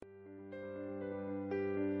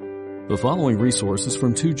The following resource is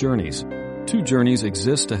from Two Journeys. Two Journeys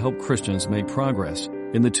exists to help Christians make progress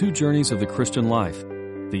in the two journeys of the Christian life,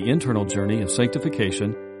 the internal journey of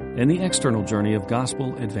sanctification and the external journey of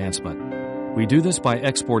gospel advancement. We do this by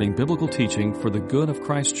exporting biblical teaching for the good of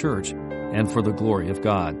Christ's church and for the glory of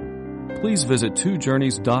God. Please visit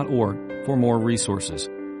twojourneys.org for more resources.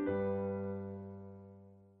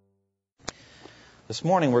 This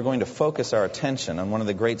morning we're going to focus our attention on one of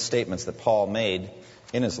the great statements that Paul made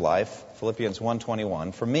in his life, Philippians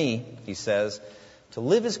 1:21. For me, he says, to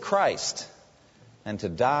live is Christ, and to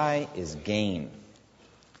die is gain.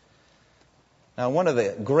 Now, one of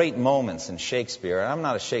the great moments in Shakespeare, and I'm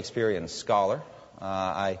not a Shakespearean scholar,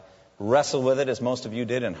 I wrestled with it as most of you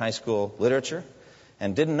did in high school literature,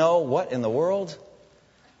 and didn't know what in the world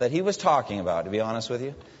that he was talking about, to be honest with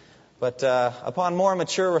you. But upon more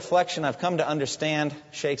mature reflection, I've come to understand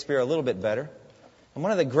Shakespeare a little bit better. And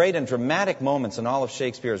one of the great and dramatic moments in all of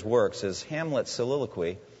Shakespeare's works is Hamlet's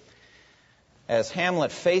soliloquy, as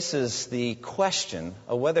Hamlet faces the question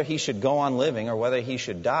of whether he should go on living or whether he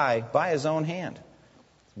should die by his own hand.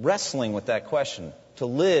 Wrestling with that question, to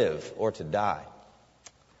live or to die.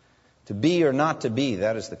 To be or not to be,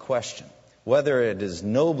 that is the question. Whether it is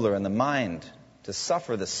nobler in the mind to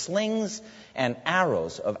suffer the slings and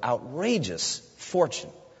arrows of outrageous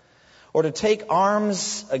fortune, or to take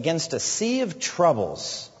arms against a sea of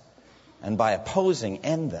troubles, and by opposing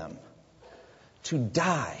end them, to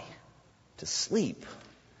die, to sleep,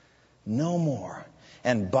 no more,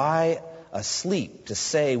 and by a sleep to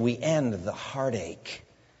say we end the heartache,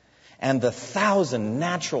 and the 1,000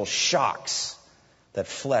 natural shocks that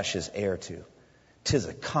flesh is heir to. 'Tis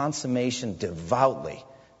a consummation devoutly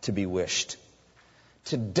to be wished.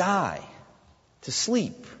 To die, to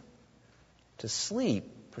sleep,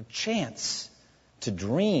 perchance, to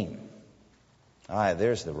dream. Aye,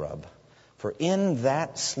 there's the rub. For in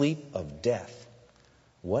that sleep of death,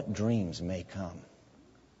 what dreams may come.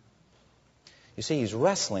 You see, he's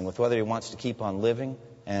wrestling with whether he wants to keep on living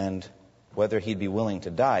and whether he'd be willing to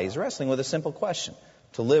die. He's wrestling with a simple question,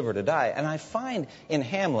 to live or to die. And I find in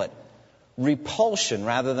Hamlet repulsion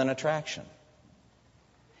rather than attraction.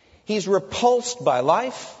 He's repulsed by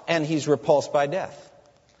life and he's repulsed by death.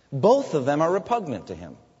 Both of them are repugnant to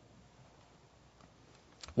him.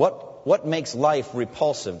 What makes life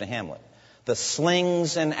repulsive to Hamlet? The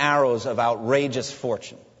slings and arrows of outrageous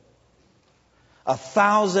fortune.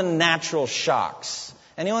 1,000 natural shocks.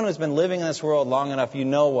 Anyone who's been living in this world long enough, you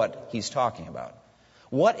know what he's talking about.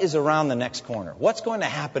 What is around the next corner? What's going to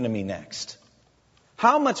happen to me next?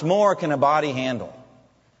 How much more can a body handle?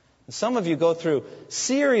 And some of you go through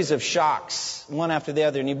series of shocks, one after the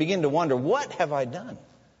other, and you begin to wonder, what have I done?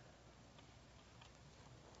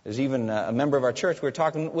 There's even a member of our church we were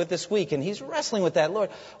talking with this week, and he's wrestling with that. Lord,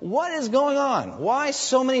 what is going on? Why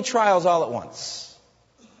so many trials all at once?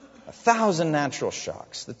 1,000 natural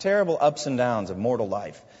shocks, the terrible ups and downs of mortal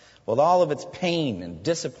life, with all of its pain and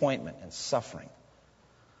disappointment and suffering.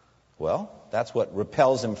 Well, that's what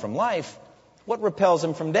repels him from life. What repels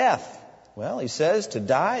him from death? Well, he says to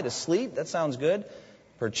die, to sleep, that sounds good.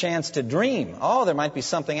 Perchance to dream. Oh, there might be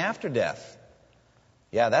something after death.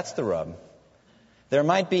 Yeah, that's the rub. There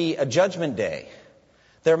might be a judgment day.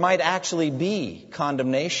 There might actually be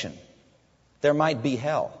condemnation. There might be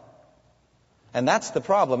hell. And that's the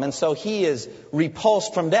problem. And so he is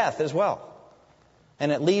repulsed from death as well.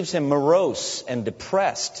 And it leaves him morose and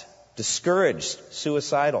depressed, discouraged,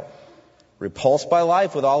 suicidal. Repulsed by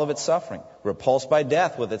life with all of its suffering. Repulsed by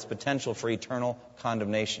death with its potential for eternal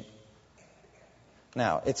condemnation.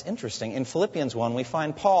 Now, it's interesting. In Philippians 1, we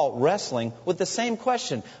find Paul wrestling with the same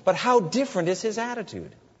question. But how different is his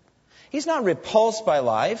attitude? He's not repulsed by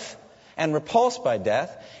life and repulsed by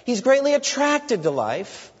death. He's greatly attracted to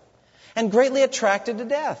life and greatly attracted to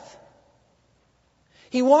death.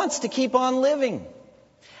 He wants to keep on living.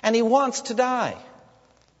 And he wants to die.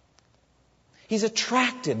 He's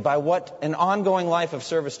attracted by what an ongoing life of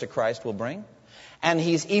service to Christ will bring. And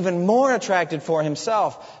he's even more attracted for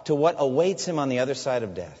himself to what awaits him on the other side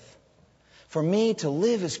of death. For me, to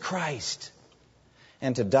live is Christ,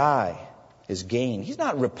 and to die is gain. He's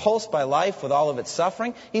not repulsed by life with all of its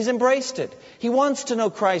suffering. He's embraced it. He wants to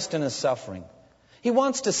know Christ in his suffering. He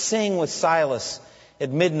wants to sing with Silas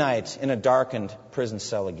at midnight in a darkened prison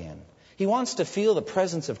cell again. He wants to feel the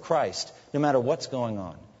presence of Christ no matter what's going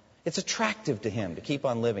on. It's attractive to him to keep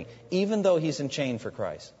on living, even though he's in chain for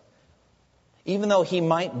Christ. Even though he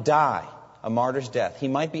might die a martyr's death, he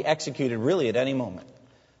might be executed really at any moment,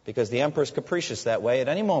 because the emperor's capricious that way. At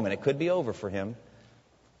any moment, it could be over for him.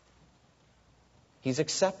 He's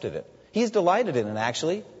accepted it. He's delighted in it,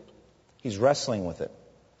 actually. He's wrestling with it.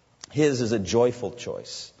 His is a joyful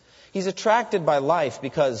choice. He's attracted by life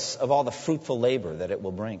because of all the fruitful labor that it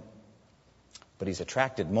will bring. But he's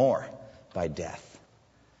attracted more by death.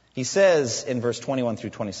 He says in verse 21 through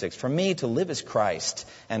 26, "For me to live is Christ,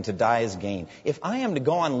 and to die is gain. If I am to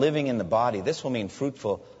go on living in the body, this will mean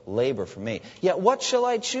fruitful labor for me. Yet what shall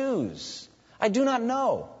I choose? I do not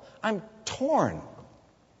know. I'm torn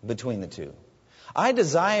between the two. I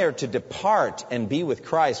desire to depart and be with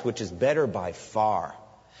Christ, which is better by far.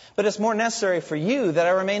 But it's more necessary for you that I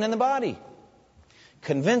remain in the body.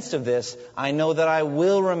 Convinced of this, I know that I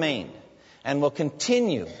will remain and will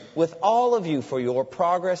continue with all of you for your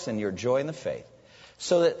progress and your joy in the faith,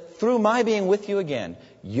 so that through my being with you again,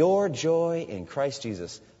 your joy in Christ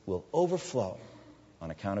Jesus will overflow on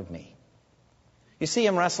account of me." You see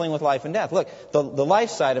him wrestling with life and death. Look, the life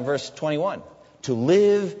side in verse 21, to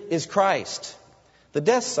live is Christ. The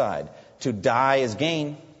death side, to die is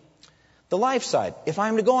gain. The life side, if I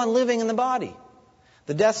am to go on living in the body.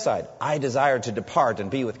 The death side, I desire to depart and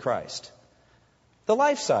be with Christ. The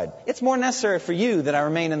life side, it's more necessary for you that I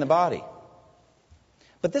remain in the body.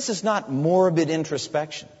 But this is not morbid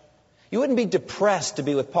introspection. You wouldn't be depressed to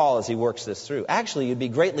be with Paul as he works this through. Actually, you'd be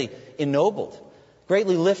greatly ennobled,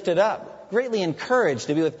 greatly lifted up, greatly encouraged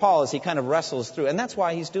to be with Paul as he kind of wrestles through. And that's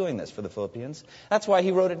why he's doing this for the Philippians. That's why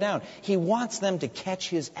he wrote it down. He wants them to catch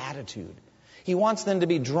his attitude. He wants them to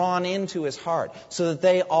be drawn into his heart so that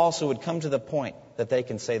they also would come to the point that they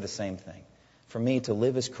can say the same thing. For me to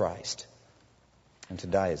live is Christ, and to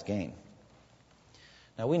die is gain.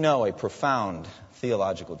 Now we know a profound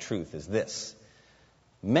theological truth is this: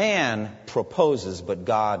 man proposes, but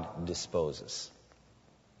God disposes.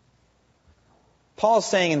 Paul's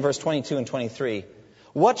saying in verse 22 and 23,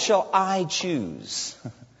 what shall I choose?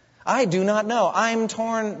 I do not know. I'm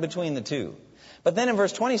torn between the two. But then in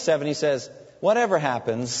verse 27 he says, whatever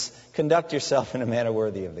happens, conduct yourself in a manner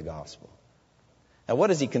worthy of the gospel. Now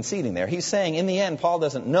what is he conceding there? He's saying in the end Paul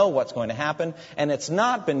doesn't know what's going to happen, and it's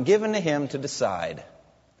not been given to him to decide.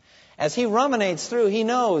 As he ruminates through, he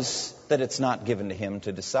knows that it's not given to him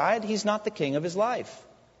to decide. He's not the king of his life.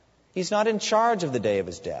 He's not in charge of the day of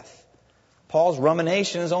his death. Paul's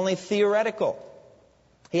rumination is only theoretical.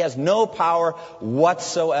 He has no power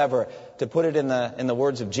whatsoever. To put it in the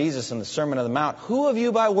words of Jesus in the Sermon on the Mount, who of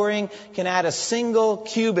you by worrying can add a single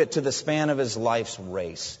cubit to the span of his life's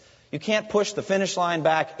race? You can't push the finish line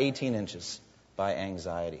back 18 inches by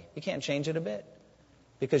anxiety. You can't change it a bit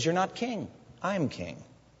because you're not king. I'm king.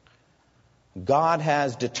 God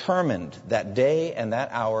has determined that day and that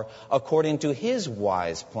hour according to his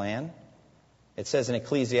wise plan. It says in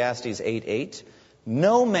Ecclesiastes 8:8,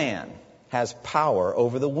 no man has power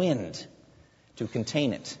over the wind to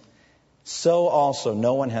contain it. So also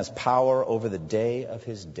no one has power over the day of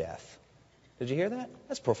his death. Did you hear that?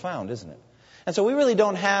 That's profound, isn't it? And so we really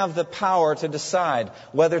don't have the power to decide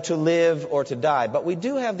whether to live or to die, but we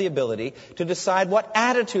do have the ability to decide what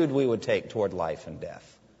attitude we would take toward life and death.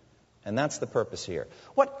 And that's the purpose here.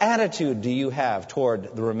 What attitude do you have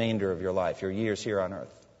toward the remainder of your life, your years here on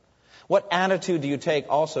earth? What attitude do you take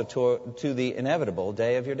also to the inevitable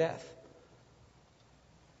day of your death?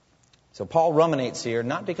 So Paul ruminates here,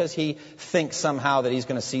 not because he thinks somehow that he's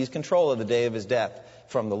going to seize control of the day of his death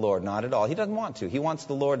from the Lord. Not at all. He doesn't want to. He wants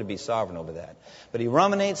the Lord to be sovereign over that. But he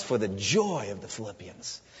ruminates for the joy of the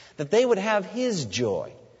Philippians, that they would have his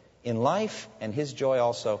joy in life and his joy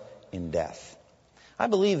also in death. I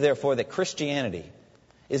believe, therefore, that Christianity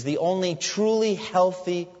is the only truly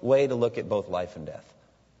healthy way to look at both life and death.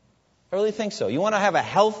 I really think so. You want to have a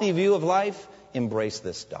healthy view of life? Embrace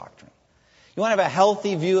this doctrine. You want to have a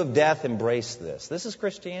healthy view of death? Embrace this. This is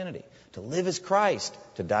Christianity. To live is Christ,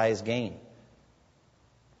 to die is gain.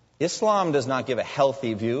 Islam does not give a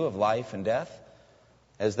healthy view of life and death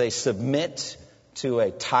as they submit to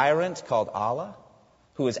a tyrant called Allah,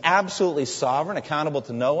 who is absolutely sovereign, accountable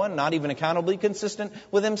to no one, not even accountably consistent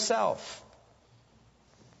with himself.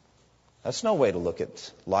 That's no way to look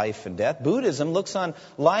at life and death. Buddhism looks on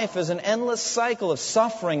life as an endless cycle of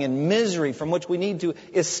suffering and misery from which we need to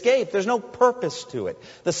escape. There's no purpose to it.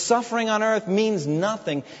 The suffering on earth means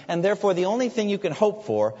nothing, and therefore the only thing you can hope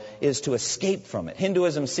for is to escape from it.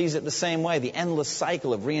 Hinduism sees it the same way, the endless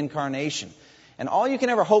cycle of reincarnation. And all you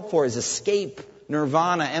can ever hope for is escape,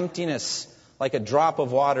 nirvana, emptiness, like a drop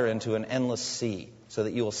of water into an endless sea, so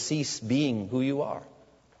that you will cease being who you are.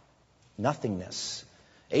 Nothingness.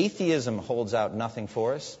 Atheism holds out nothing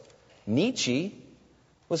for us. Nietzsche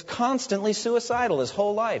was constantly suicidal his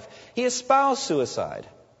whole life. He espoused suicide.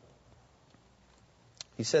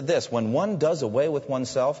 He said this, when one does away with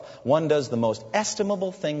oneself, one does the most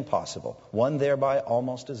estimable thing possible. One thereby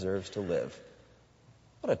almost deserves to live.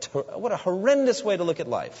 What a horrendous way to look at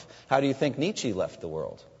life. How do you think Nietzsche left the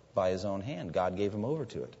world? by his own hand. God gave him over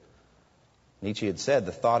to it. Nietzsche had said,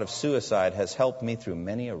 the thought of suicide has helped me through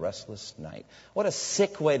many a restless night. What a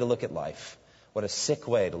sick way to look at life. What a sick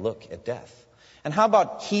way to look at death. And how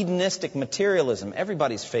about hedonistic materialism,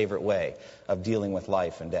 everybody's favorite way of dealing with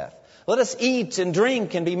life and death? Let us eat and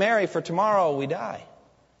drink and be merry, for tomorrow we die.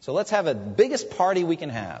 So let's have the biggest party we can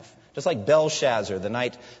have, just like Belshazzar the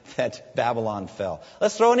night that Babylon fell.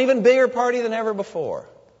 Let's throw an even bigger party than ever before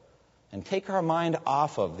and take our mind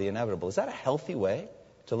off of the inevitable. Is that a healthy way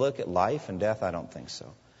to look at life and death? I don't think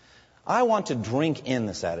so. I want to drink in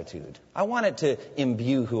this attitude. I want it to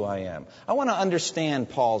imbue who I am. I want to understand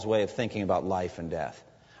Paul's way of thinking about life and death.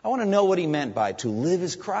 I want to know what he meant by to live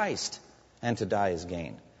as Christ and to die as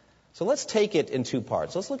gain. So let's take it in two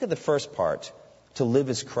parts. Let's look at the first part, to live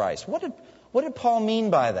as Christ. What did Paul mean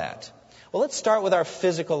by that? Well, let's start with our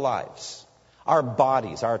physical lives, our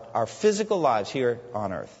bodies, our physical lives here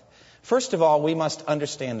on earth. First of all, we must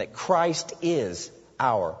understand that Christ is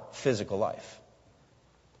our physical life.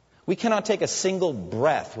 We cannot take a single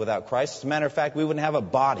breath without Christ. As a matter of fact, we wouldn't have a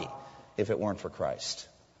body if it weren't for Christ.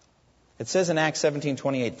 It says in Acts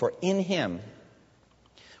 17:28, for in him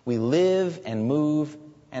we live and move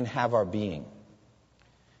and have our being.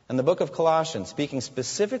 And the book of Colossians, speaking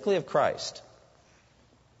specifically of Christ,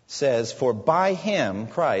 says, for by him,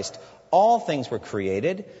 Christ, all things were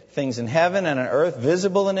created, things in heaven and on earth,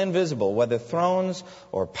 visible and invisible, whether thrones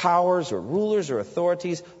or powers or rulers or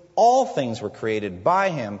authorities, all things were created by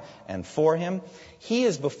him and for him. He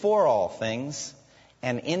is before all things,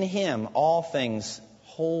 and in him all things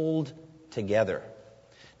hold together.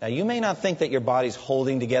 Now, you may not think that your body's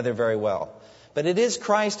holding together very well, but it is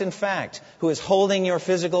Christ, in fact, who is holding your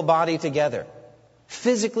physical body together,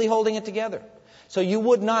 physically holding it together. So you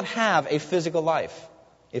would not have a physical life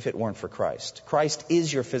if it weren't for Christ. Christ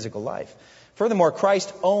is your physical life. Furthermore,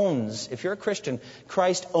 Christ owns, if you're a Christian,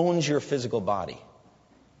 Christ owns your physical body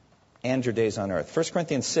and your days on earth. 1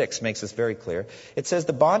 Corinthians 6 makes this very clear. It says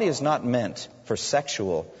the body is not meant for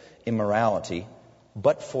sexual immorality,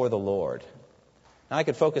 but for the Lord. Now, I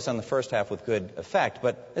could focus on the first half with good effect,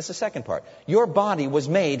 but it's the second part. Your body was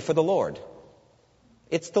made for the Lord.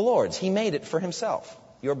 It's the Lord's. He made it for himself.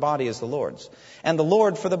 Your body is the Lord's. And the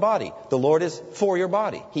Lord for the body. The Lord is for your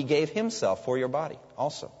body. He gave himself for your body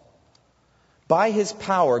also. By his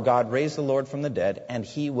power, God raised the Lord from the dead, and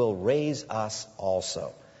he will raise us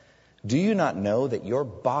also. Do you not know that your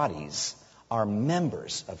bodies are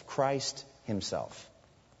members of Christ himself?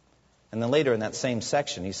 And then later in that same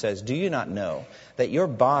section, he says, do you not know that your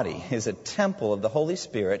body is a temple of the Holy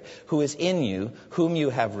Spirit who is in you, whom you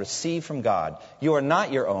have received from God? You are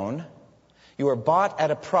not your own. You are bought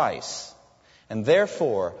at a price, and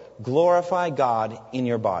therefore glorify God in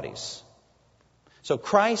your bodies. So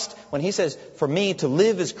Christ, when he says, for me to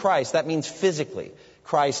live is Christ, that means physically.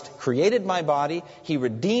 Christ created my body. He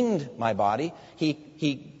redeemed my body.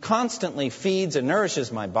 He constantly feeds and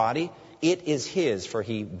nourishes my body. It is his, for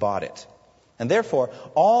he bought it. And therefore,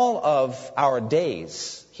 all of our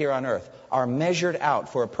days here on earth are measured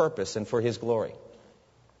out for a purpose and for his glory.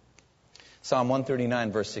 Psalm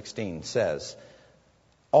 139, verse 16 says,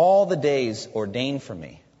 all the days ordained for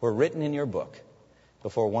me were written in your book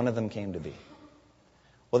before one of them came to be.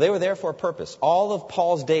 Well, they were there for a purpose. All of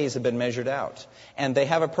Paul's days have been measured out, and they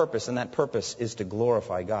have a purpose, and that purpose is to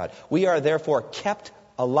glorify God. We are therefore kept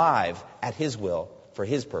alive at his will, for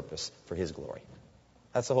his purpose, for his glory.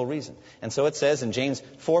 That's the whole reason. And so it says in James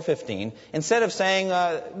 4:15, instead of saying,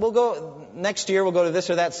 we'll go next year, we'll go to this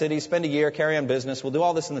or that city, spend a year, carry on business, we'll do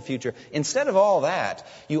all this in the future. Instead of all that,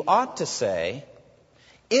 you ought to say,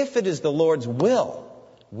 if it is the Lord's will,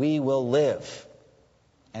 we will live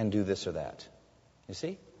and do this or that. You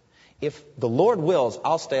see? If the Lord wills,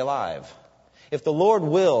 I'll stay alive. If the Lord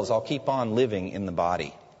wills, I'll keep on living in the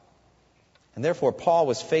body. And therefore, Paul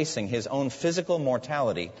was facing his own physical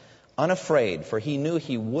mortality unafraid, for he knew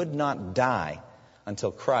he would not die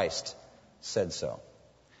until Christ said so.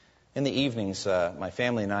 In the evenings, my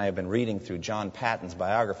family and I have been reading through John Patton's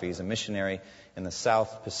biography. He's a missionary in the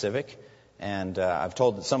South Pacific. And I've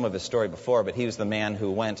told some of his story before, but he was the man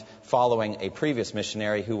who went following a previous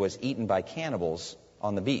missionary who was eaten by cannibals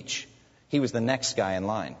on the beach. He was the next guy in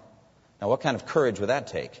line. Now, what kind of courage would that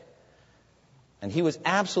take? And he was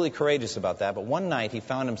absolutely courageous about that. But one night he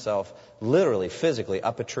found himself literally, physically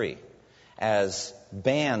up a tree as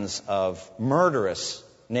bands of murderous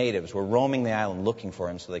natives were roaming the island looking for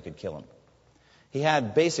him so they could kill him. He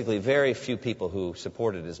had basically very few people who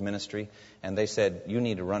supported his ministry, and they said, you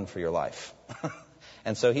need to run for your life.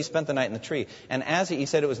 And so he spent the night in the tree. And as he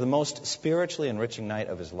said, it was the most spiritually enriching night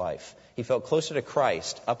of his life. He felt closer to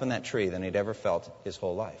Christ up in that tree than he'd ever felt his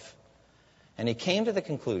whole life. And he came to the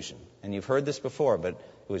conclusion, and you've heard this before, but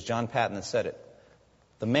it was John Patton that said it,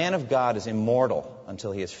 the man of God is immortal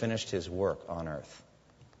until he has finished his work on earth.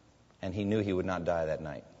 And he knew he would not die that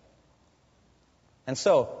night. And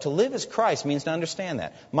so, to live as Christ means to understand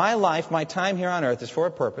that. My life, my time here on earth is for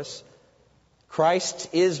a purpose. Christ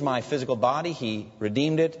is my physical body. He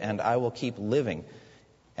redeemed it, and I will keep living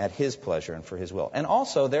at His pleasure and for His will. And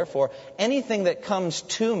also, therefore, anything that comes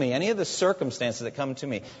to me, any of the circumstances that come to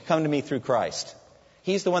me through Christ.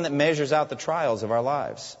 He's the one that measures out the trials of our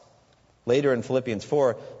lives. Later in Philippians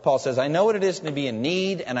 4, Paul says, I know what it is to be in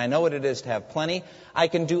need, and I know what it is to have plenty. I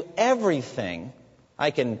can do everything.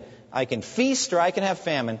 I can feast or I can have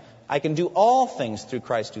famine. I can do all things through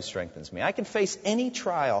Christ who strengthens me. I can face any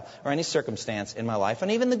trial or any circumstance in my life,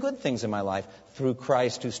 and even the good things in my life, through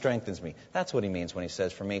Christ who strengthens me. That's what he means when he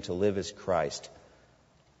says, for me to live is Christ.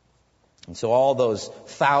 And so all those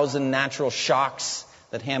 1,000 natural shocks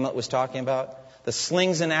that Hamlet was talking about, the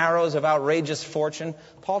slings and arrows of outrageous fortune,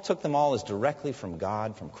 Paul took them all as directly from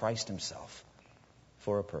God, from Christ himself,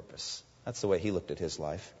 for a purpose. That's the way he looked at his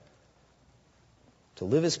life. To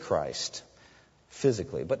live as Christ,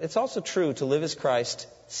 physically. But it's also true to live as Christ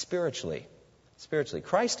spiritually. Spiritually.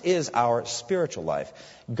 Christ is our spiritual life.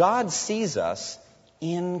 God sees us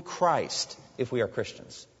in Christ if we are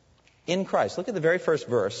Christians. In Christ. Look at the very first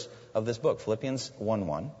verse of this book, Philippians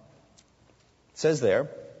 1:1. It says there,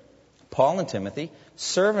 Paul and Timothy,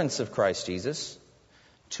 servants of Christ Jesus,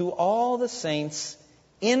 to all the saints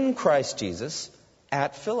in Christ Jesus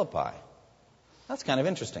at Philippi. That's kind of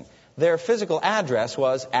interesting. Their physical address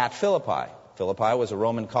was at Philippi. Philippi was a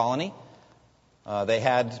Roman colony. They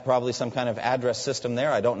had probably some kind of address system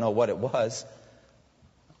there. I don't know what it was.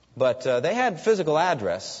 But they had physical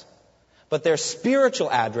address. But their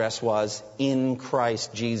spiritual address was in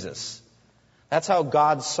Christ Jesus. That's how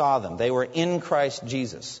God saw them. They were in Christ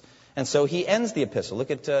Jesus. And so he ends the epistle.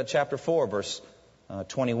 Look at chapter 4, verse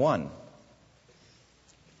 21.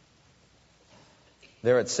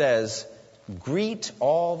 There it says, greet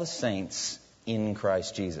all the saints in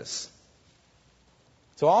Christ Jesus.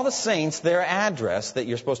 So all the saints, their address that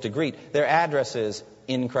you're supposed to greet, their address is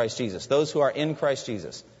in Christ Jesus. Those who are in Christ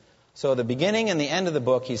Jesus. So the beginning and the end of the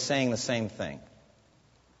book, he's saying the same thing.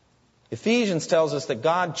 Ephesians tells us that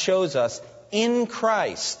God chose us in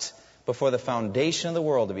Christ before the foundation of the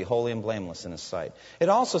world to be holy and blameless in His sight. It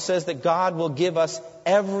also says that God will give us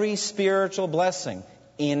every spiritual blessing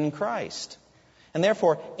in Christ. And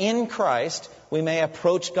therefore, in Christ, we may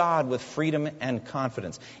approach God with freedom and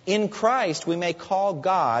confidence. In Christ, we may call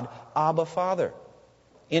God Abba Father.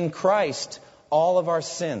 In Christ, all of our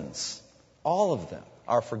sins, all of them,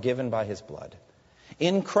 are forgiven by His blood.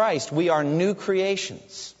 In Christ, we are new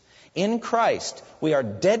creations. In Christ, we are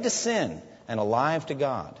dead to sin and alive to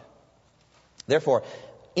God. Therefore,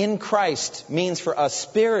 in Christ means for us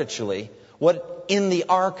spiritually what in the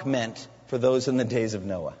ark meant for those in the days of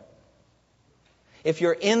Noah. If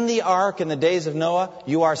you're in the ark in the days of Noah,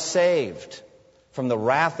 you are saved from the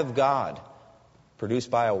wrath of God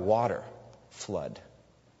produced by a water flood.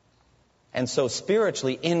 And so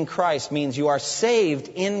spiritually, in Christ means you are saved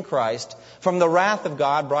in Christ from the wrath of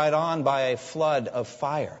God brought on by a flood of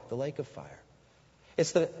fire, the lake of fire.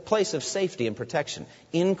 It's the place of safety and protection.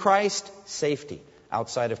 In Christ, safety.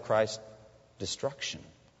 Outside of Christ, destruction.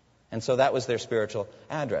 And so that was their spiritual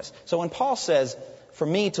address. So when Paul says, for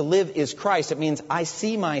me to live is Christ, it means I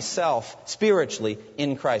see myself spiritually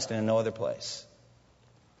in Christ and in no other place.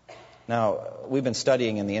 Now, we've been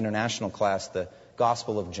studying in the international class the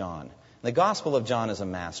Gospel of John. The Gospel of John is a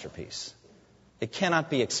masterpiece. It cannot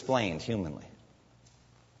be explained humanly.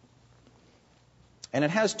 And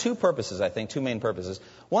it has two purposes, I think, two main purposes.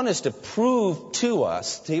 One is to prove to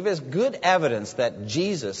us, to give us good evidence that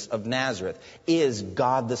Jesus of Nazareth is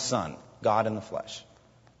God the Son, God in the flesh.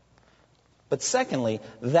 But secondly,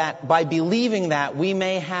 that by believing that, we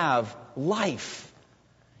may have life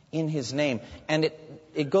in His name. And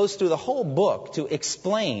it goes through the whole book to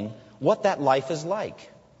explain what that life is like.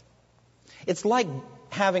 It's like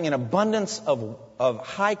having an abundance of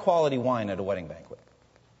high-quality wine at a wedding banquet.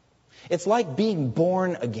 It's like being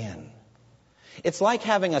born again. It's like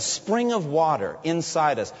having a spring of water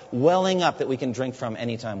inside us, welling up that we can drink from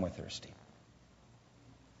anytime we're thirsty.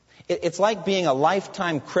 It's like being a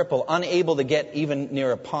lifetime cripple, unable to get even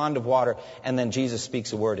near a pond of water, and then Jesus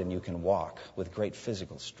speaks a word and you can walk with great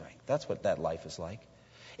physical strength. That's what that life is like.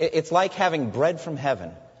 It's like having bread from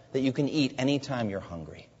heaven that you can eat anytime you're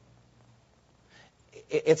hungry.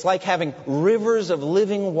 It's like having rivers of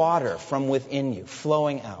living water from within you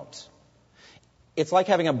flowing out. It's like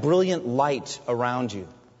having a brilliant light around you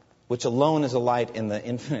which alone is a light in the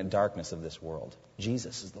infinite darkness of this world.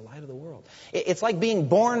 Jesus is the light of the world. It's like being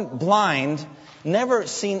born blind, never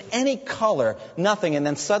seen any color, nothing, and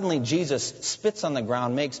then suddenly Jesus spits on the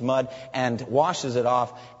ground, makes mud, and washes it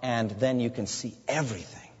off, and then you can see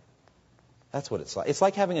everything. That's what it's like. It's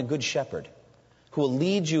like having a good shepherd who will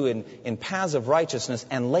lead you in paths of righteousness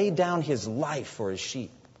and lay down his life for his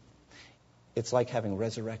sheep. It's like having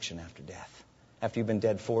resurrection after death. After you've been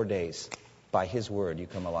dead 4 days, by his word you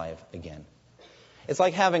come alive again. It's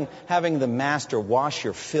like having the master wash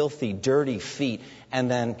your filthy, dirty feet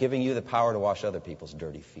and then giving you the power to wash other people's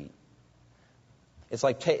dirty feet. It's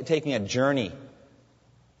like taking a journey,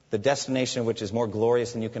 the destination of which is more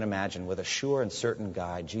glorious than you can imagine, with a sure and certain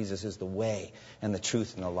guide. Jesus is the way and the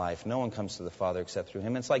truth and the life. No one comes to the Father except through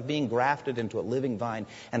him. It's like being grafted into a living vine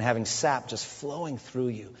and having sap just flowing through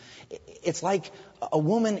you. It's like a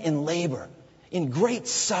woman in labor, in great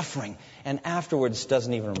suffering, and afterwards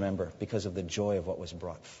doesn't even remember because of the joy of what was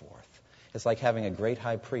brought forth. It's like having a great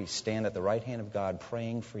high priest stand at the right hand of God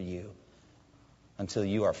praying for you until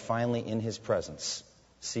you are finally in his presence,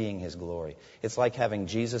 seeing his glory. It's like having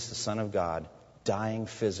Jesus, the Son of God, dying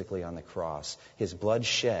physically on the cross, his blood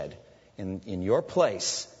shed in your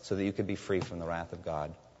place so that you could be free from the wrath of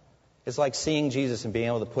God. It's like seeing Jesus and being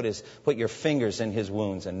able to put your fingers in his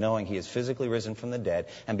wounds and knowing he is physically risen from the dead.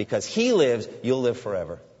 And because he lives, you'll live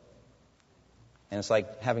forever. And it's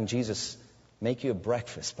like having Jesus make you a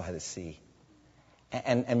breakfast by the sea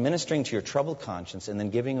and ministering to your troubled conscience and then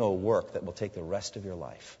giving you a work that will take the rest of your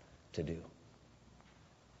life to do.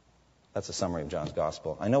 That's a summary of John's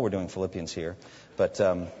Gospel. I know we're doing Philippians here, but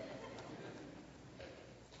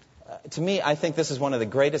to me, I think this is one of the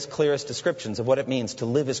greatest, clearest descriptions of what it means to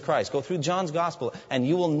live as Christ. Go through John's Gospel and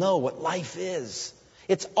you will know what life is.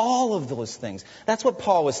 It's all of those things. That's what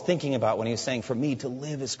Paul was thinking about when he was saying, for me to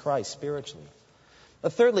live as Christ spiritually.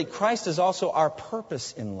 But thirdly, Christ is also our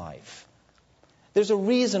purpose in life. There's a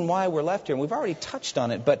reason why we're left here, and we've already touched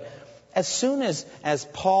on it, but as soon as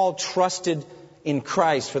Paul trusted in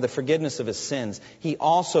Christ for the forgiveness of his sins, he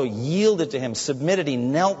also yielded to him, submitted, he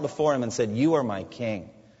knelt before him and said, you are my king.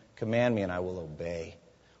 Command me and I will obey.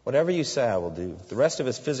 Whatever you say, I will do. The rest of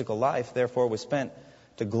his physical life, therefore, was spent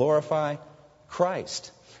to glorify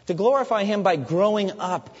Christ. To glorify him by growing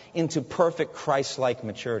up into perfect Christ-like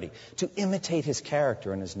maturity. To imitate his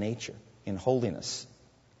character and his nature in holiness.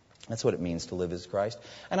 That's what it means to live as Christ.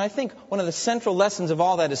 And I think one of the central lessons of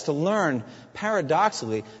all that is to learn,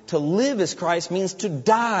 paradoxically, to live as Christ means to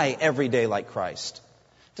die every day like Christ.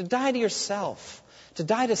 To die to yourself. To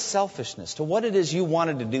die to selfishness, to what it is you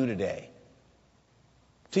wanted to do today.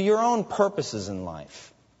 To your own purposes in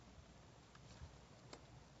life.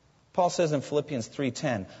 Paul says in Philippians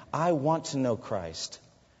 3:10, I want to know Christ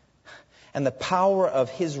and the power of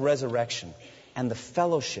his resurrection and the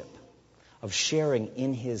fellowship of sharing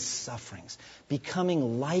in his sufferings,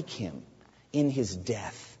 becoming like him in his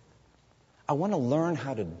death. I want to learn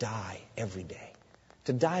how to die every day,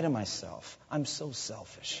 to die to myself. I'm so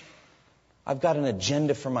selfish. I've got an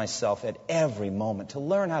agenda for myself at every moment, to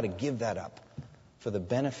learn how to give that up for the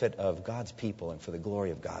benefit of God's people and for the glory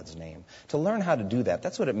of God's name. To learn how to do that,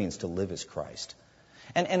 that's what it means to live as Christ.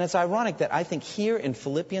 And it's ironic that I think here in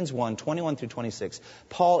Philippians 1, 21 through 26,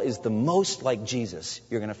 Paul is the most like Jesus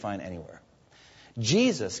you're going to find anywhere.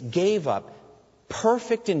 Jesus gave up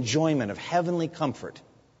perfect enjoyment of heavenly comfort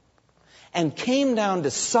and came down to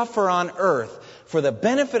suffer on earth for the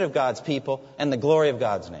benefit of God's people and the glory of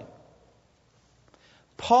God's name.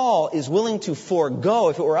 Paul is willing to forego,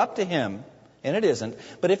 if it were up to him, and it isn't,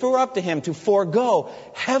 but if it were up to him, to forego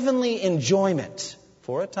heavenly enjoyment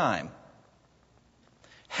for a time.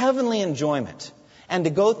 Heavenly enjoyment. And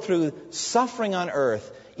to go through suffering on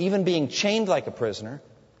earth, even being chained like a prisoner,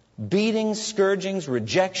 beatings, scourgings,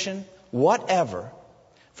 rejection, whatever,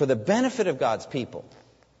 for the benefit of God's people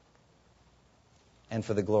and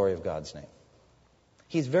for the glory of God's name.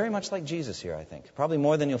 He's very much like Jesus here, I think. Probably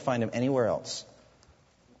more than you'll find him anywhere else.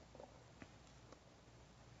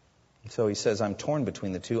 So he says, I'm torn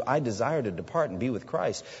between the two. I desire to depart and be with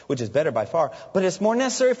Christ, which is better by far. But it's more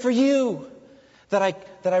necessary for you that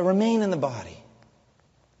I remain in the body.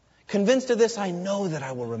 Convinced of this, I know that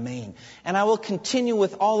I will remain. And I will continue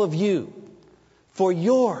with all of you for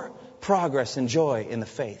your progress and joy in the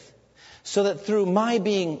faith. So that through my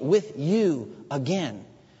being with you again,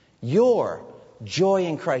 your joy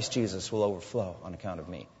in Christ Jesus will overflow on account of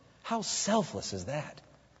me. How selfless is that?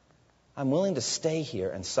 I'm willing to stay here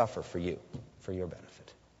and suffer for you, for your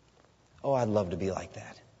benefit. Oh, I'd love to be like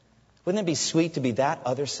that. Wouldn't it be sweet to be that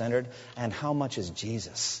other-centered? And how much is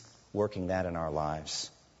Jesus working that in our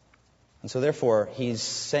lives? And so therefore, he's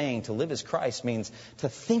saying to live as Christ means to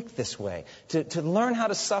think this way, to learn how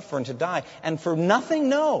to suffer and to die. And for nothing,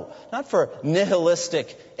 no. Not for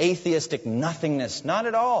nihilistic, atheistic nothingness, not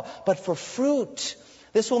at all. But for fruit.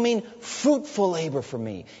 This will mean fruitful labor for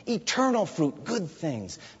me. Eternal fruit, good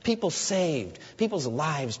things. People saved. People's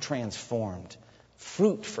lives transformed.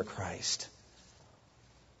 Fruit for Christ.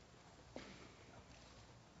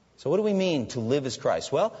 So what do we mean to live as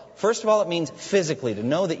Christ? Well, first of all, it means physically, to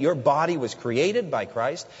know that your body was created by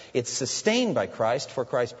Christ, it's sustained by Christ for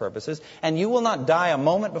Christ's purposes, and you will not die a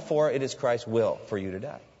moment before it is Christ's will for you to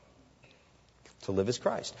die. To live as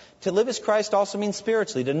Christ. To live as Christ also means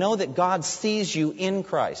spiritually, to know that God sees you in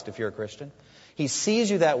Christ, if you're a Christian. He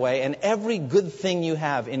sees you that way, and every good thing you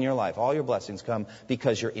have in your life, all your blessings come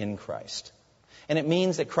because you're in Christ. And it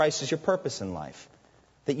means that Christ is your purpose in life.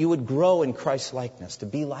 That you would grow in Christ's likeness, to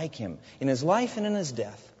be like Him in His life and in His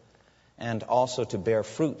death, and also to bear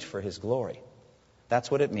fruit for His glory.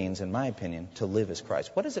 That's what it means, in my opinion, to live as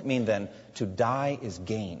Christ. What does it mean then to die is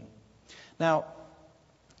gain? Now,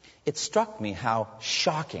 it struck me how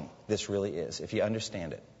shocking this really is, if you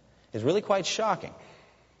understand it. It's really quite shocking.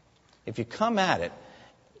 If you come at it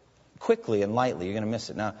quickly and lightly, you're going to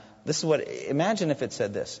miss it. Now, imagine if it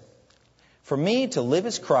said this. For me to live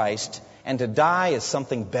as Christ and to die is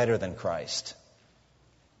something better than Christ.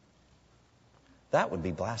 That would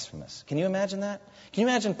be blasphemous. Can you imagine that? Can you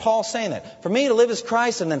imagine Paul saying that? For me to live as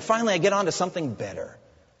Christ and then finally I get on to something better.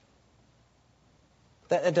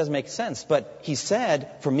 That doesn't make sense. But he said,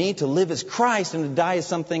 for me to live as Christ and to die is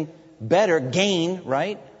something better, gain,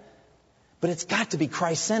 right? But it's got to be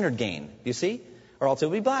Christ-centered gain, you see? Or else it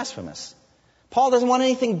would be blasphemous. Paul doesn't want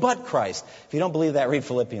anything but Christ. If you don't believe that, read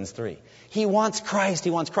Philippians 3. He wants Christ. He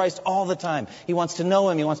wants Christ all the time. He wants to know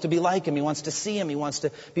Him. He wants to be like Him. He wants to see Him. He wants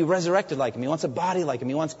to be resurrected like Him. He wants a body like Him.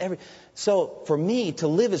 He wants So for me, to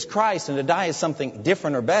live as Christ and to die as something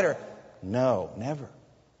different or better, no, never.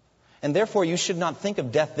 And therefore, you should not think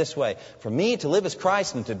of death this way. For me, to live as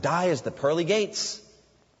Christ and to die as the pearly gates.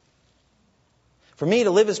 For me,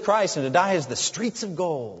 to live as Christ and to die as the streets of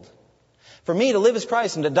gold. For me to live as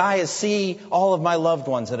Christ and to die as see all of my loved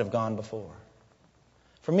ones that have gone before.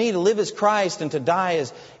 For me to live as Christ and to die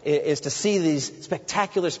is to see these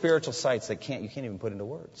spectacular spiritual sights that you can't even put into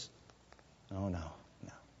words. No.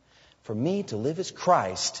 For me to live as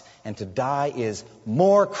Christ and to die is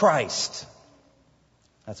more Christ.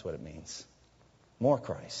 That's what it means. More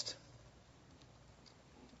Christ.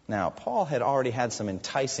 Now, Paul had already had some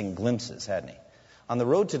enticing glimpses, hadn't he? On the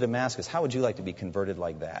road to Damascus, how would you like to be converted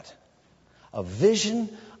like that? A vision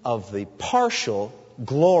of the partial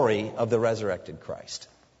glory of the resurrected Christ.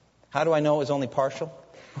 How do I know it was only partial?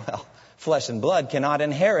 Well, flesh and blood cannot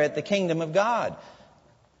inherit the kingdom of God.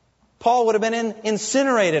 Paul would have been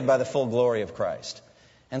incinerated by the full glory of Christ.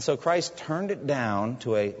 And so Christ turned it down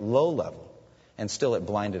to a low level, and still it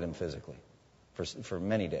blinded him physically for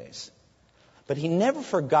many days. But he never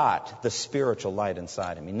forgot the spiritual light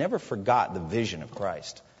inside him. He never forgot the vision of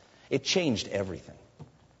Christ. It changed everything.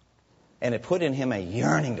 And it put in him a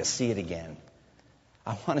yearning to see it again.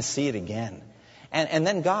 I want to see it again. And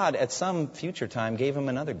then God, at some future time, gave him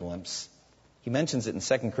another glimpse. He mentions it in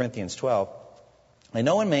 2 Corinthians 12. I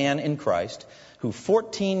know a man in Christ who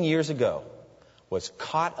 14 years ago was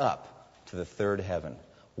caught up to the third heaven.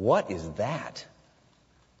 What is that?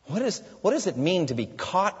 What does it mean to be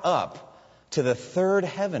caught up to the third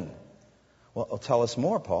heaven? Well, tell us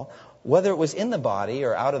more, Paul. Whether it was in the body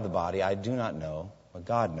or out of the body, I do not know, but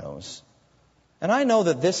God knows. And I know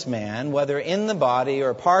that this man, whether in the body or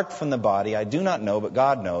apart from the body, I do not know, but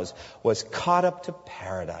God knows, was caught up to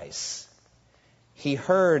paradise. He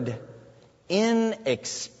heard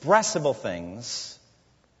inexpressible things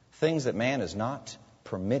that man is not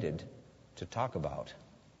permitted to talk about.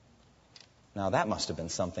 Now that must have been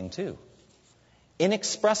something too.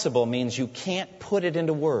 Inexpressible means you can't put it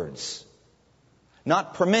into words.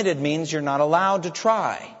 Not permitted means you're not allowed to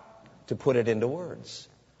try to put it into words.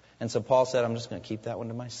 And so Paul said, I'm just going to keep that one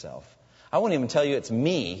to myself. I won't even tell you it's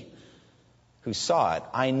me who saw it.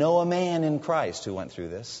 I know a man in Christ who went through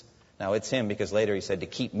this. Now it's him because later he said to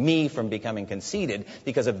keep me from becoming conceited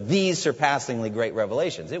because of these surpassingly great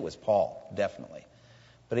revelations. It was Paul, definitely.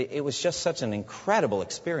 But it was just such an incredible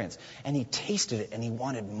experience. And he tasted it and he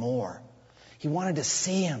wanted more. He wanted to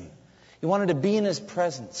see him. He wanted to be in his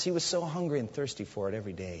presence. He was so hungry and thirsty for it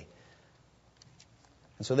every day.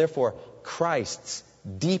 And so therefore, Christ's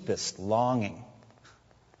deepest longing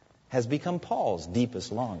has become Paul's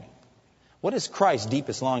deepest longing. What is Christ's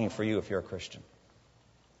deepest longing for you if you're a Christian?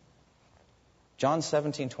 John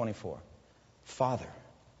 " Father,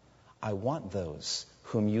 I want those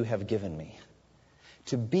whom you have given me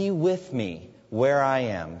to be with me where I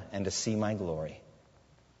am and to see my glory.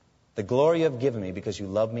 The glory you have given me because you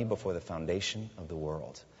loved me before the foundation of the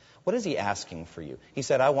world. What is he asking for you? He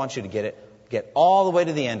said, I want you to get all the way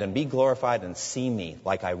to the end and be glorified and see me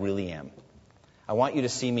like I really am. I want you to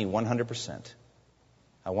see me 100%.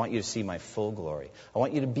 I want you to see my full glory. I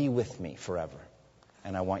want you to be with me forever.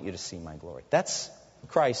 And I want you to see my glory. That's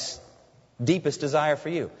Christ's deepest desire for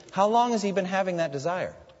you. How long has he been having that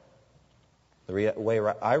desire? The way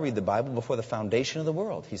I read the Bible, before the foundation of the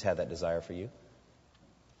world, he's had that desire for you.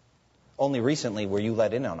 Only recently were you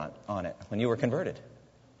let in on it when you were converted.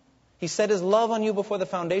 He set his love on you before the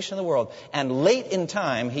foundation of the world. And late in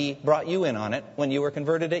time, he brought you in on it when you were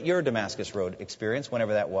converted at your Damascus Road experience,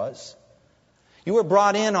 whenever that was. You were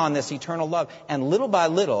brought in on this eternal love. And little by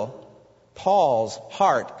little, Paul's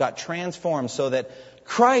heart got transformed so that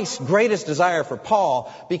Christ's greatest desire for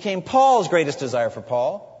Paul became Paul's greatest desire for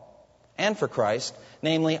Paul and for Christ.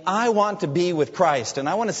 Namely, I want to be with Christ and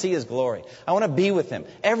I want to see his glory. I want to be with him.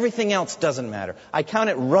 Everything else doesn't matter. I count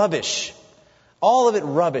it rubbish. All of it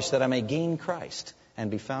rubbish, that I may gain Christ and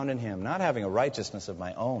be found in him, not having a righteousness of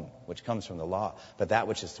my own, which comes from the law, but that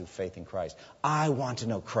which is through faith in Christ. I want to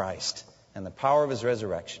know Christ and the power of his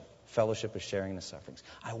resurrection, fellowship of sharing in his sufferings.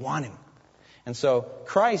 I want him. And so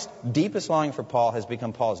Christ's deepest longing for Paul has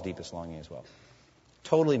become Paul's deepest longing as well.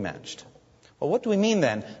 Totally matched. Well, what do we mean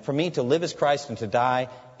then? For me to live as Christ and to die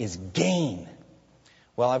is gain.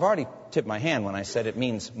 Well, I've already tipped my hand when I said it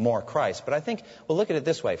means more Christ. But I think we'll look at it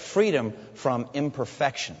this way. Freedom from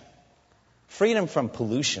imperfection. Freedom from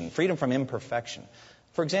pollution. Freedom from imperfection.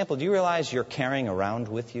 For example, do you realize you're carrying around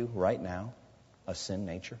with you right now a sin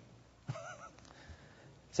nature?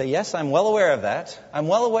 Say, yes, I'm well aware of that. I'm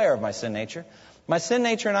well aware of my sin nature. My sin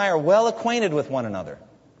nature and I are well acquainted with one another.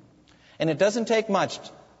 And it doesn't take much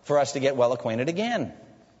for us to get well acquainted again.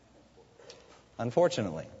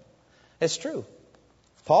 Unfortunately. It's true.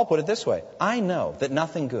 Paul put it this way. I know that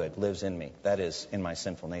nothing good lives in me, that is, in my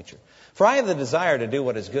sinful nature. For I have the desire to do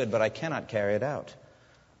what is good, but I cannot carry it out.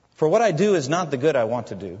 For what I do is not the good I want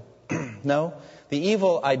to do. No, the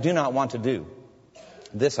evil I do not want to do.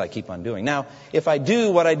 This I keep on doing. Now, if I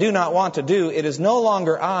do what I do not want to do, it is no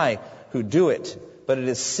longer I who do it, but it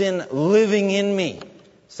is sin living in me.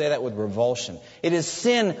 Say that with revulsion. It is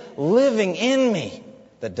sin living in me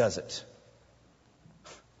that does it.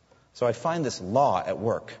 So I find this law at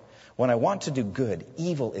work. When I want to do good,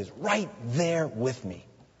 evil is right there with me.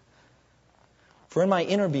 For in my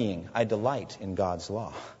inner being, I delight in God's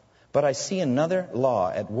law. But I see another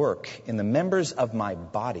law at work in the members of my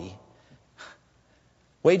body,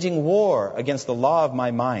 waging war against the law of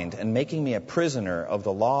my mind and making me a prisoner of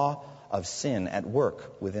the law of sin at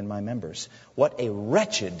work within my members. What a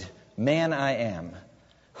wretched man I am.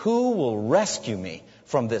 Who will rescue me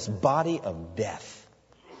from this body of death?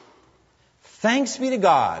 Thanks be to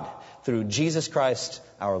God through Jesus Christ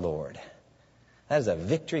our Lord. That is a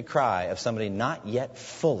victory cry of somebody not yet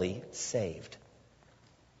fully saved.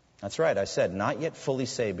 That's right, I said not yet fully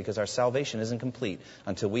saved, because our salvation isn't complete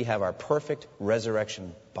until we have our perfect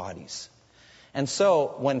resurrection bodies. And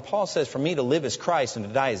so when Paul says, for me to live is Christ and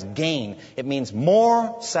to die is gain, it means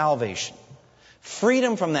more salvation.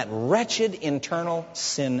 Freedom from that wretched internal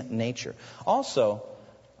sin nature. Also,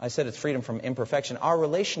 I said it's freedom from imperfection. Our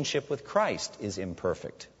relationship with Christ is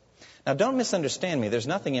imperfect. Now, don't misunderstand me. There's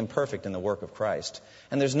nothing imperfect in the work of Christ.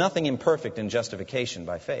 And there's nothing imperfect in justification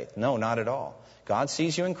by faith. No, not at all. God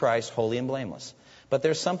sees you in Christ, holy and blameless. But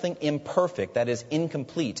there's something imperfect, that is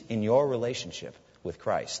incomplete, in your relationship with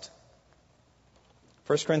Christ.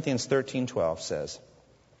 1 Corinthians 13:12 says,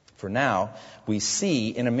 for now we see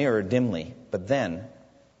in a mirror dimly, but then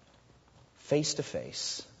face to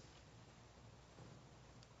face.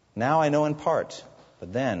 Now I know in part,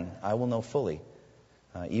 but then I will know fully,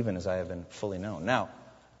 even as I have been fully known. Now,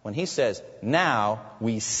 when he says, now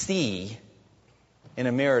we see in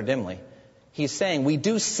a mirror dimly, he's saying we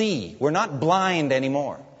do see. We're not blind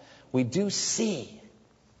anymore. We do see.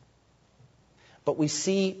 But we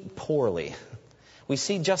see poorly. We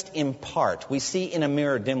see just in part. We see in a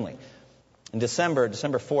mirror dimly. In December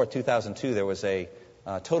 4th, 2002, there was a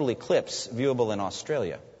total eclipse viewable in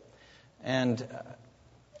Australia. And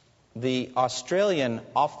the Australian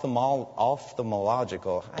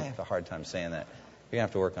ophthalmological, I have a hard time saying that. You're going to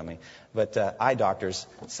have to work on me. But eye doctors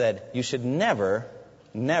said you should never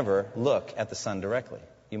look at the sun directly.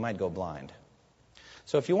 You might go blind.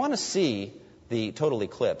 So if you want to see the total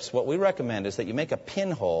eclipse, what we recommend is that you make a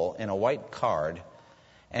pinhole in a white card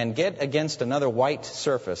and get against another white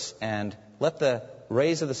surface and let the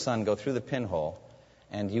rays of the sun go through the pinhole,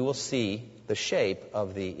 and you will see the shape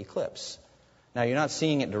of the eclipse. Now, you're not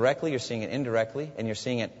seeing it directly, you're seeing it indirectly, and you're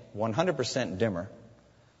seeing it 100% dimmer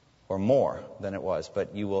or more than it was,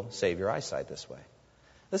 but you will save your eyesight this way.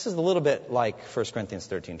 This is a little bit like 1 Corinthians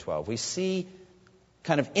 13:12. We see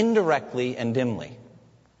kind of indirectly and dimly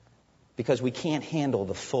because we can't handle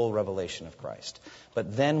the full revelation of Christ.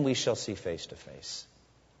 But then we shall see face to face.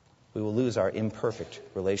 We will lose our imperfect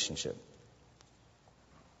relationship.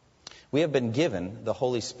 We have been given the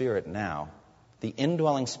Holy Spirit now, the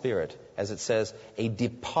indwelling Spirit, as it says, a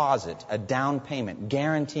deposit, a down payment,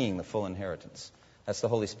 guaranteeing the full inheritance. That's the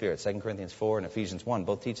Holy Spirit. 2 Corinthians 4 and Ephesians 1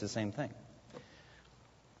 both teach the same thing.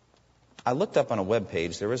 I looked up on a web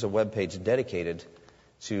page. There is a web page dedicated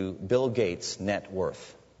to Bill Gates' net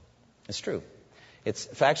worth. It's true. It's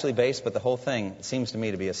factually based, but the whole thing seems to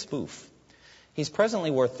me to be a spoof. He's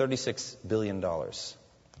presently worth $36 billion.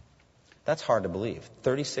 That's hard to believe.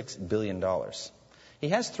 $36 billion. He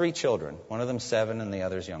has 3 children, one of them 7 and the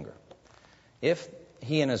others younger. If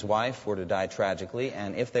he and his wife were to die tragically,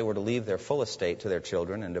 and if they were to leave their full estate to their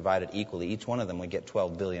children and divide it equally, each one of them would get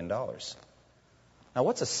 $12 billion. Now,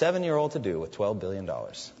 what's a 7-year-old to do with $12 billion?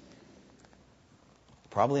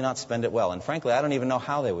 Probably not spend it well. And frankly, I don't even know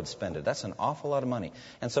how they would spend it. That's an awful lot of money.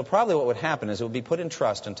 And so probably what would happen is it would be put in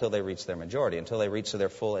trust until they reach their majority, until they reach their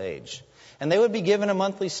full age. And they would be given a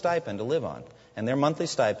monthly stipend to live on. And their monthly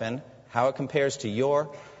stipend, how it compares to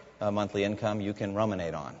your monthly income, you can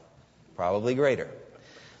ruminate on. Probably greater.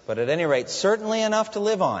 But at any rate, certainly enough to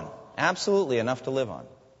live on. Absolutely enough to live on.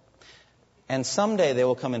 And someday they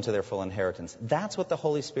will come into their full inheritance. That's what the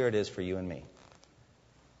Holy Spirit is for you and me.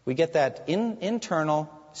 We get that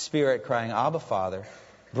internal Spirit crying, Abba, Father,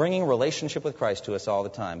 bringing relationship with Christ to us all the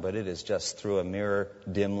time. But it is just through a mirror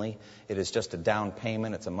dimly. It is just a down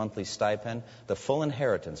payment. It's a monthly stipend. The full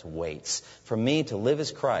inheritance waits. For me to live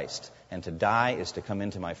as Christ and to die is to come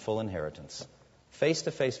into my full inheritance.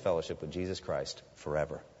 Face-to-face fellowship with Jesus Christ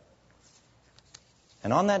forever.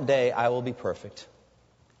 And on that day, I will be perfect.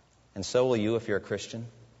 And so will you if you're a Christian.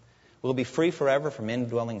 We'll be free forever from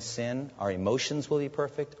indwelling sin. Our emotions will be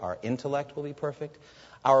perfect. Our intellect will be perfect.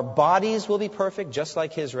 Our bodies will be perfect, just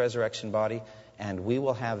like His resurrection body. And we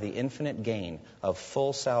will have the infinite gain of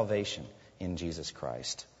full salvation in Jesus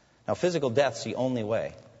Christ. Now, physical death's the only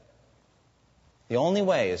way. The only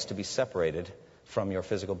way is to be separated from your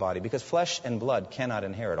physical body, because flesh and blood cannot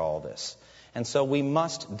inherit all this. And so we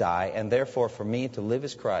must die, and therefore for me to live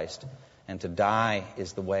is Christ, and to die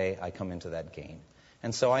is the way I come into that gain.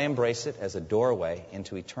 And so I embrace it as a doorway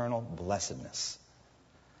into eternal blessedness.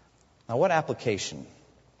 Now, what application?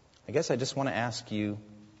 I guess I just want to ask you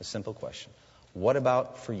a simple question. What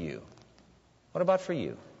about for you? What about for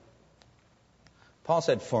you? Paul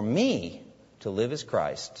said, for me, to live is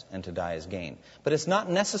Christ and to die is gain. But it's not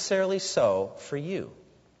necessarily so for you.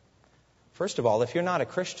 First of all, if you're not a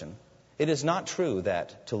Christian, it is not true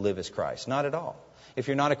that to live is Christ. Not at all. If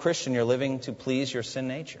you're not a Christian, you're living to please your sin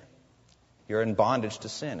nature. You're in bondage to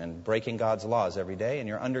sin and breaking God's laws every day, and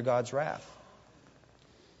you're under God's wrath.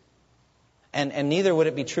 And neither would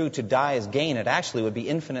it be true to die as gain. It actually would be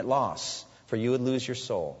infinite loss, for you would lose your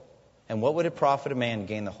soul. And what would it profit a man to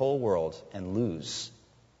gain the whole world and lose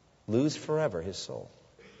forever his soul?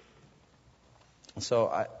 And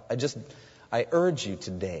so I urge you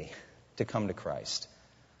today to come to Christ.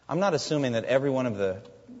 I'm not assuming that every one of the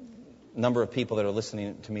number of people that are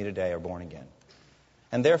listening to me today are born again.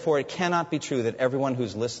 And therefore, it cannot be true that everyone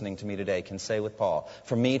who's listening to me today can say with Paul,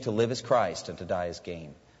 for me to live is Christ and to die is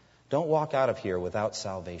gain. Don't walk out of here without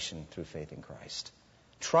salvation through faith in Christ.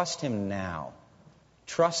 Trust Him now.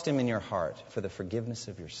 Trust Him in your heart for the forgiveness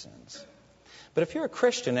of your sins. But if you're a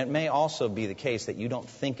Christian, it may also be the case that you don't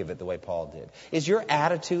think of it the way Paul did. Is your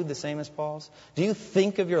attitude the same as Paul's? Do you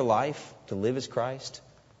think of your life to live as Christ?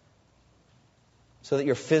 So that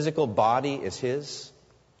your physical body is His?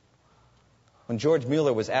 When George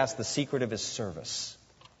Mueller was asked the secret of his service,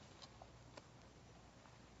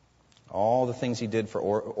 all the things he did for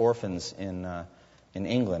orphans in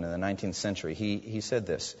England in the 19th century, he said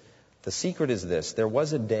this, the secret is this, there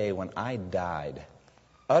was a day when I died,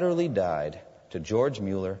 utterly died, to George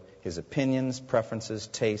Mueller, his opinions, preferences,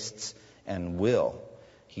 tastes, and will.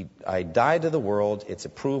 I died to the world, its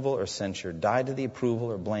approval or censure, died to the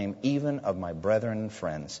approval or blame even of my brethren and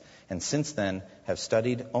friends, and since then have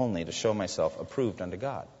studied only to show myself approved unto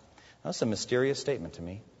God. Now, that's a mysterious statement to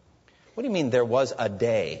me. What do you mean there was a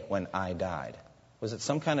day when I died? Was it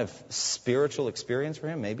some kind of spiritual experience for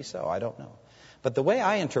him? Maybe so. I don't know. But the way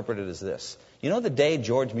I interpret it is this. You know the day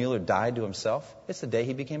George Mueller died to himself? It's the day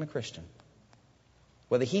he became a Christian.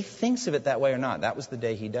 Whether he thinks of it that way or not, that was the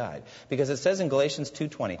day he died. Because it says in Galatians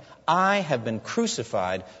 2:20, I have been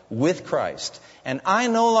crucified with Christ, and I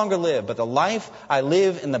no longer live, but the life I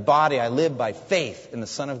live in the body, I live by faith in the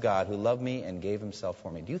Son of God who loved me and gave himself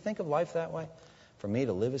for me. Do you think of life that way? For me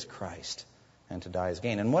to live as Christ and to die as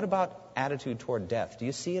gain. And what about attitude toward death? Do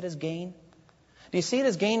you see it as gain? Do you see it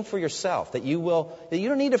as gain for yourself, that you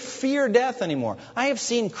don't need to fear death anymore? I have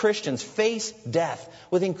seen Christians face death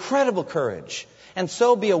with incredible courage, and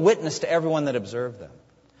so be a witness to everyone that observed them.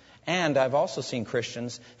 And I've also seen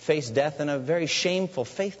Christians face death in a very shameful,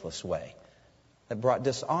 faithless way that brought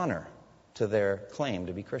dishonor to their claim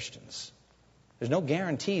to be Christians. There's no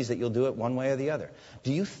guarantees that you'll do it one way or the other.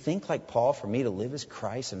 Do you think like Paul, for me to live as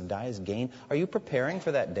Christ and die as gain? Are you preparing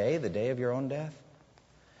for that day, the day of your own death?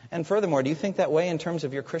 And furthermore, do you think that way in terms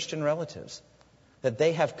of your Christian relatives? That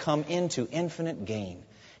they have come into infinite gain.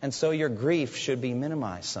 And so your grief should be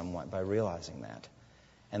minimized somewhat by realizing that.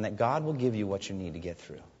 And that God will give you what you need to get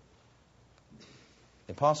through.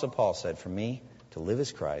 The Apostle Paul said, for me to live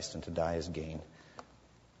as Christ and to die as gain.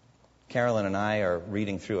 Carolyn and I are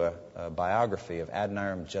reading through a biography of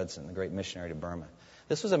Adoniram Judson, the great missionary to Burma.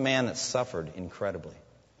 This was a man that suffered incredibly.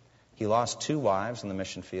 He lost 2 wives in the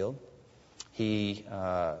mission field. He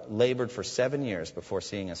labored for 7 years before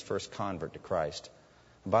seeing his first convert to Christ.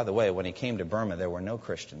 And by the way, when he came to Burma, there were no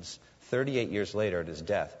Christians. 38 years later, at his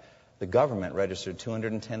death, the government registered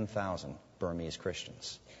 210,000 Burmese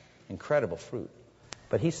Christians. Incredible fruit.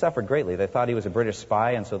 But he suffered greatly. They thought he was a British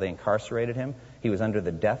spy, and so they incarcerated him. He was under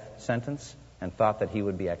the death sentence and thought that he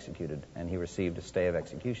would be executed, and he received a stay of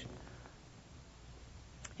execution.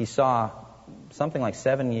 He saw something like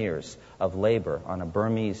 7 years of labor on a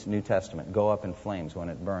Burmese New Testament go up in flames when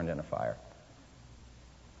it burned in a fire.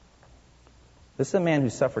 This is a man who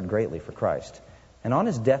suffered greatly for Christ. And on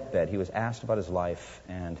his deathbed, he was asked about his life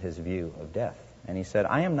and his view of death. And he said,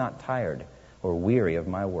 I am not tired or weary of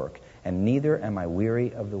my work, and neither am I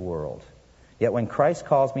weary of the world. Yet when Christ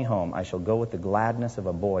calls me home, I shall go with the gladness of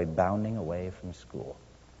a boy bounding away from school.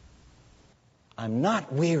 I'm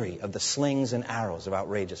not weary of the slings and arrows of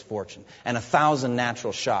outrageous fortune and 1,000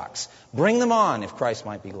 natural shocks. Bring them on if Christ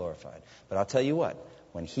might be glorified. But I'll tell you what,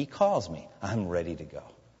 when he calls me, I'm ready to go.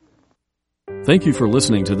 Thank you for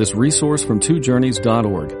listening to this resource from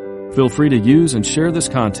twojourneys.org. Feel free to use and share this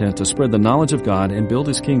content to spread the knowledge of God and build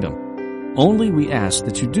his kingdom. Only we ask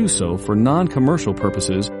that you do so for non-commercial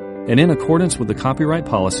purposes and in accordance with the copyright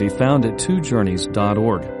policy found at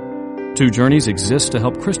twojourneys.org. Two Journeys exists to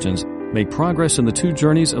help Christians make progress in the 2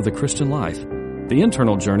 journeys of the Christian life, the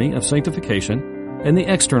internal journey of sanctification and the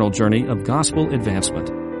external journey of gospel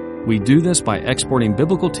advancement. We do this by exporting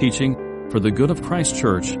biblical teaching for the good of Christ's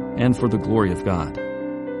church and for the glory of God.